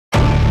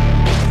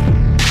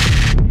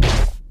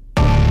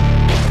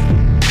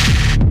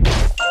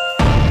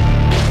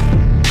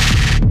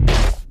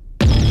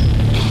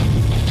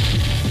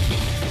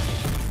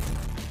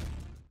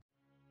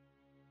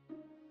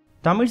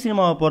தமிழ்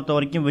சினிமாவை பொறுத்த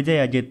வரைக்கும்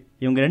விஜய் அஜித்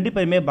இவங்க ரெண்டு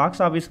பேருமே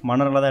பாக்ஸ் ஆஃபீஸ்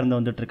மன்னர்களாக தான் இருந்து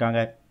வந்துட்டு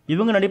இருக்காங்க.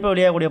 இவங்க நடிப்பு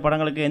வெளியாகக்கூடிய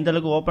படங்களுக்கு எந்த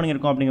அளவுக்கு ஓப்பனிங்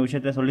இருக்கும் அப்படிங்கிற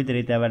விஷயத்த சொல்லி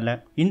தெரிய தேவையில்லை.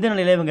 இந்த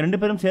நிலையில இவங்க ரெண்டு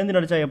பேரும் சேர்ந்து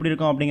நடிச்சா எப்படி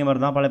இருக்கும் அப்படிங்கிற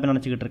மாதிரி தான் பல பேர்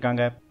நினைச்சிட்டு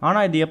இருக்காங்க. ஆனா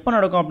இது எப்போ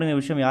நடக்கும் அப்படிங்கிற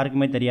விஷயம்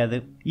யாருக்குமே தெரியாது.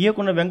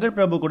 இயக்குனர் வெங்கட்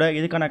பிரபு கூட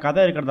இதுக்கான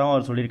கதை இருக்கிறதாவும்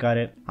அவர்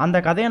சொல்லியிருக்காரு. அந்த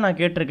கதையை நான்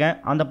கேட்டிருக்கேன்,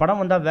 அந்த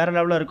படம் வந்தா வேற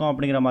லெவலில் இருக்கும்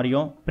அப்படிங்கிற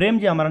மாதிரியும்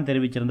பிரேம்ஜி அமரன்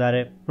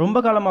தெரிவிச்சிருந்தாரு.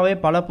 ரொம்ப காலமாவே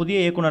பல புதிய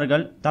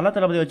இயக்குனர்கள்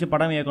தளபதி வச்சு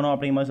படம் இயக்கணும்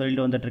அப்படிங்கிற மாதிரி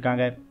சொல்லிட்டு வந்துட்டு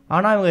இருக்காங்க.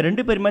 ஆனா இவங்க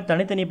ரெண்டு பேருமே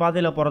தனித்தனி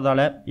பாதையில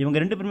போறதால இவங்க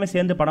ரெண்டு பேருமே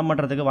சேர்ந்து படம்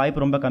பண்றதுக்கு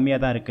வாய்ப்பு ரொம்ப கம்மியா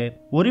தான் இருக்கு.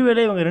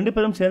 ஒருவேளை இவங்க ரெண்டு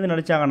பேரும் சேர்ந்து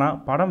நடிச்சாங்கன்னா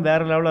படம்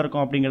வேற லெவலில்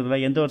இருக்கும் அப்படிங்கிறதுல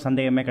எந்த ஒரு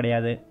சந்தேகமே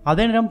கிடையாது.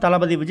 அதே நேரம்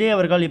தளபதி விஜய்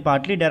அவர்கள் இப்ப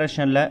அட்லி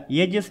டைரக்ஷன்ல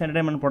ஏஜிஎஸ்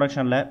என்டர்டைன்மெண்ட்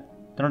ப்ரொடக்ஷன்ல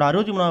தன்னோட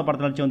 63வது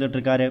படத்தில் நடிச்சு வந்துட்டு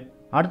இருக்காரு.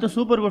 அடுத்து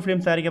சூப்பர் குட்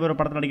ஃபிலிம்ஸ் தயாரிக்க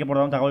படத்தில் நடிக்க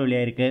போறதாகவும் தகவல்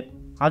வெளியாயிருக்கு.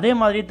 அதே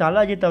மாதிரி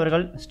தலா அஜித்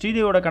அவர்கள்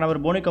ஸ்ரீதேவியோட கணவர்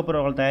போனி கபூர்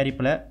அவர்கள்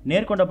தயாரிப்பில்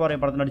நேர்கொண்ட பார்வை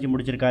படத்தில் நடிச்சு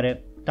முடிச்சிருக்காரு.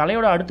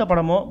 தலையோட அடுத்த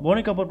படமும்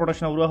போனி கபூர்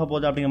ப்ரொடக்ஷன் உருவாக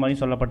போகுது அப்படிங்கிற மாதிரி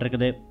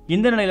சொல்லப்பட்டிருக்குது.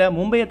 இந்த நிலையில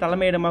மும்பையை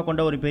தலைமையிடமாக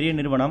கொண்ட ஒரு பெரிய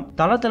நிறுவனம்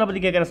தளபதி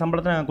கேட்கிற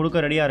சம்பளத்தை நாங்கள்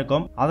கொடுக்க ரெடியா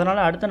இருக்கும், அதனால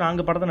அடுத்த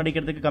 4 படத்தை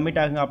நடிக்கிறதுக்கு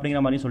கமிட் ஆகுங்க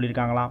அப்படிங்கிற மாதிரி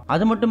சொல்லியிருக்காங்களாம்.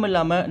 அது மட்டும்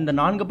இல்லாம இந்த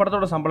 4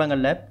 படத்தோட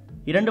சம்பளங்கள்ல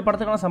 2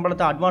 படத்துக்கான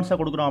சம்பளத்தை அட்வான்ஸா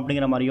கொடுக்குறோம்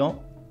அப்படிங்கிற மாதிரியும்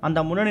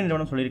அந்த முன்னணி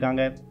நிறுவனம்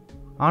சொல்லியிருக்காங்க.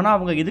 ஆனால்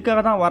அவங்க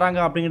இதுக்காக தான் வராங்க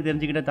அப்படிங்கிறது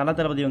தெரிஞ்சுக்கிட்ட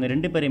தளபதி இவங்க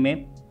ரெண்டு பேருமே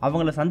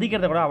அவங்கள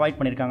சந்திக்கிறத கூட அவாய்ட்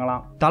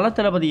பண்ணியிருக்காங்களாம்.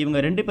 தளபதி இவங்க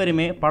ரெண்டு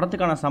பேருமே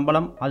படத்துக்கான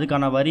சம்பளம்,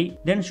 அதுக்கான வரி,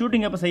 தென்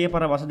ஷூட்டிங் அப்போ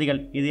செய்யப்படுற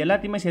வசதிகள் இது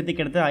எல்லாத்தையுமே சேர்த்து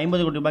கிட்ட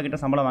 50 கோடி ரூபாய் கிட்ட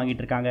சம்பளம்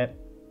வாங்கிட்டு இருக்காங்க.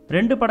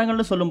 2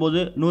 படங்கள்னு சொல்லும்போது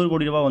 100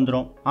 கோடி ரூபாய்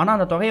வந்துடும். ஆனால்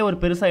அந்த தொகையை ஒரு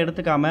பெருசாக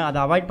எடுத்துக்காம அதை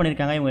அவாய்ட்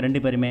பண்ணியிருக்காங்க இவங்க ரெண்டு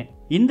பேருமே.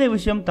 இந்த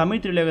விஷயம்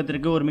தமிழ்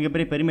திரையுலகத்திற்கு ஒரு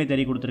மிகப்பெரிய பெருமை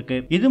தேடி கொடுத்துருக்கு.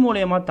 இது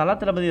மூலமா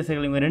தளபதி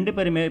ரசிகர்கள் இவங்க ரெண்டு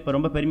பேருமே இப்போ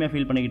ரொம்ப பெருமையாக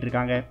ஃபீல் பண்ணிக்கிட்டு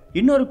இருக்காங்க.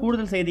 இன்னொரு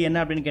கூடுதல் செய்தி என்ன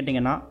அப்படின்னு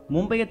கேட்டிங்கன்னா,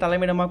 மும்பையை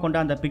தலைமையிடமாக கொண்ட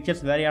அந்த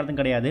பிக்சர்ஸ் வேற யாரும்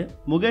கிடையாது,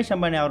 முகேஷ்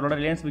அம்பானி அவரோட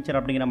ரிலையன்ஸ் பிக்சர்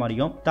அப்படிங்கிற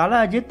மாதிரியும்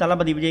தலா அஜித்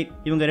தளபதி விஜய்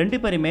இவங்க ரெண்டு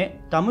பேருமே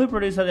தமிழ்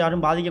ப்ரொடியூசர்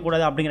யாரும்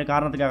பாதிக்கக்கூடாது அப்படிங்கிற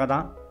காரணத்துக்காக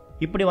தான்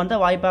இப்படி வந்த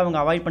வாய்ப்பை அவங்க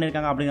அவாய்ட்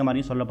பண்ணியிருக்காங்க அப்படிங்கிற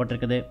மாதிரி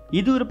சொல்லப்பட்டிருக்குது.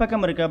 இது ஒரு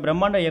பக்கம் இருக்க,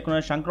 பிரம்மாண்ட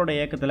இயக்குனர் சங்கரோட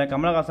இயக்கத்தில்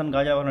கமலஹாசன்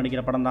காஜா அவர்கள்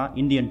நடிக்கிற படம் தான்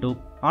இந்தியன் 2.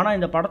 ஆனால்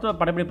இந்த படத்தோட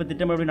படப்பிடிப்பு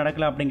திட்டம் எப்படி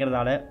நடக்கல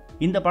அப்படிங்கிறதால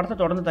இந்த படத்தை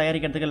தொடர்ந்து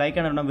தயாரிக்கிறதுக்கு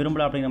லைக்கா நிறுவனம்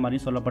விரும்பல அப்படிங்கிற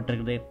மாதிரி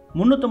சொல்லப்பட்டிருக்குது.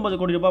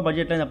 350 கோடி ரூபாய்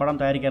பட்ஜெட்ல இந்த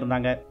படம் தயாரிக்க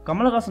இருந்தாங்க.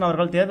 கமலஹாசன்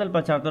அவர்கள் தேர்தல்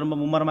பிரச்சாரத்தை ரொம்ப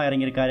மும்மரமா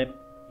இறங்கியிருக்காரு.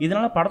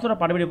 இதனால படத்தோட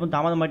படப்பிடிப்பும்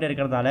தாமதமாயிட்டே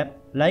இருக்கிறதால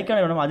லைக்கா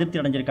நிறுவனம் அதிருப்தி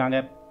அடைஞ்சிருக்காங்க.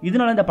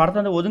 இதனால இந்த படத்தை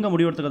வந்து ஒதுங்க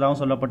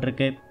முடிவெடுத்துக்கதாகவும்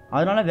சொல்லப்பட்டிருக்கு.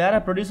 அதனால வேற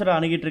ப்ரொடியூசரை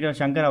அணுகிட்டு இருக்கிற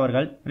சங்கர்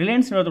அவர்கள்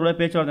ரிலையன்ஸ் நிறுவனத்தோட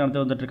பேச்சுவார்த்தை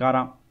நடத்தி வந்துட்டு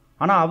இருக்காராம்.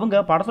 ஆனால்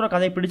அவங்க படத்தோட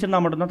கதை பிடிச்சிருந்தா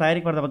மட்டும்தான்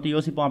தயாரிக்கிறத பற்றி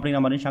யோசிப்போம்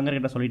அப்படிங்கிற மாதிரி சங்கர்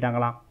கிட்ட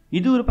சொல்லிட்டாங்களாம்.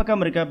 இது ஒரு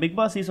பக்கம் இருக்க, பிக்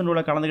பாஸ் சீசன்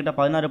 2 கலந்துகிட்ட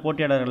 16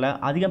 போட்டியாளர்கள்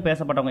அதிகம்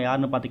பேசப்பட்டவங்க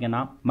யாருன்னு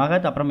பார்த்தீங்கன்னா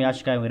மகத் அப்புறம்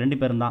யாஷிகா இவங்க ரெண்டு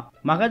பேரும் தான்.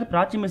 மகத்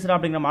பிராச்சி மிஸ்ரா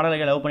அப்படிங்கிற மாடலை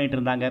லவ் பண்ணிட்டு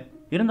இருந்தாங்க.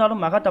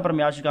 இருந்தாலும் மகத்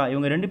அப்புறம் யாஷிகா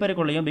இவங்க ரெண்டு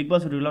பேருக்குள்ளேயும் பிக்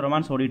பாஸ் வீடியோல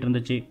ரொமான்ஸ் ஓடிட்டு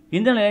இருந்துச்சு.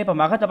 இந்த நிலையில இப்ப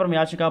மகத் அப்புறம்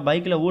யாஷிகா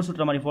பைக்ல ஊர்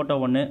சுற்றுற மாதிரி போட்டோ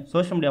ஒன்று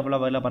சோஷியல் மீடியா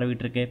ஃபுல்லா வைரலா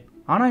பரவிட்டு இருக்கு.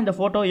 ஆனா இந்த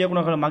போட்டோ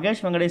இயக்குநர்கள்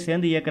மகேஷ் வெங்கடேஷ்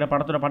சேர்ந்து இயக்கிற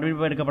படத்தோட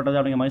படப்பிடிப்பு எடுக்கப்பட்டது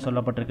அப்படிங்கிற மாதிரி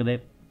சொல்லப்பட்டிருக்குது.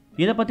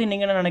 இதை பத்தி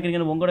நீங்க என்ன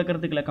நினைக்கிறீங்கன்னு உங்களோட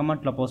கருத்துக்களை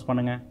கமெண்ட்ல போஸ்ட்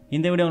பண்ணுங்க.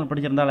 இந்த வீடியோ உங்களுக்கு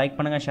பிடிச்சிருந்தா லைக்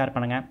பண்ணுங்க, ஷேர்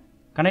பண்ணுங்க.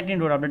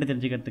 கனெக்டிங்கோட அப்டேட்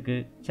தெரிஞ்சுக்கிறதுக்கு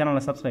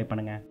சேனலை சப்ஸ்கிரைப்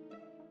பண்ணுங்க.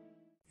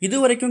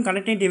 இது வரைக்கும்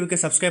கனெக்டிங் டிவிக்கு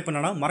சப்ஸ்கிரைப்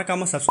பண்ணனா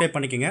மறக்காம சப்ஸ்கிரைப்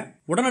பண்ணிக்கங்க.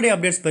 உடனடி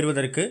அப்டேட்ஸ்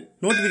பெறுவதற்கு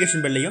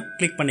நோட்டிபிகேஷன் பெல்லையும்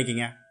கிளிக்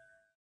பண்ணிக்கங்க.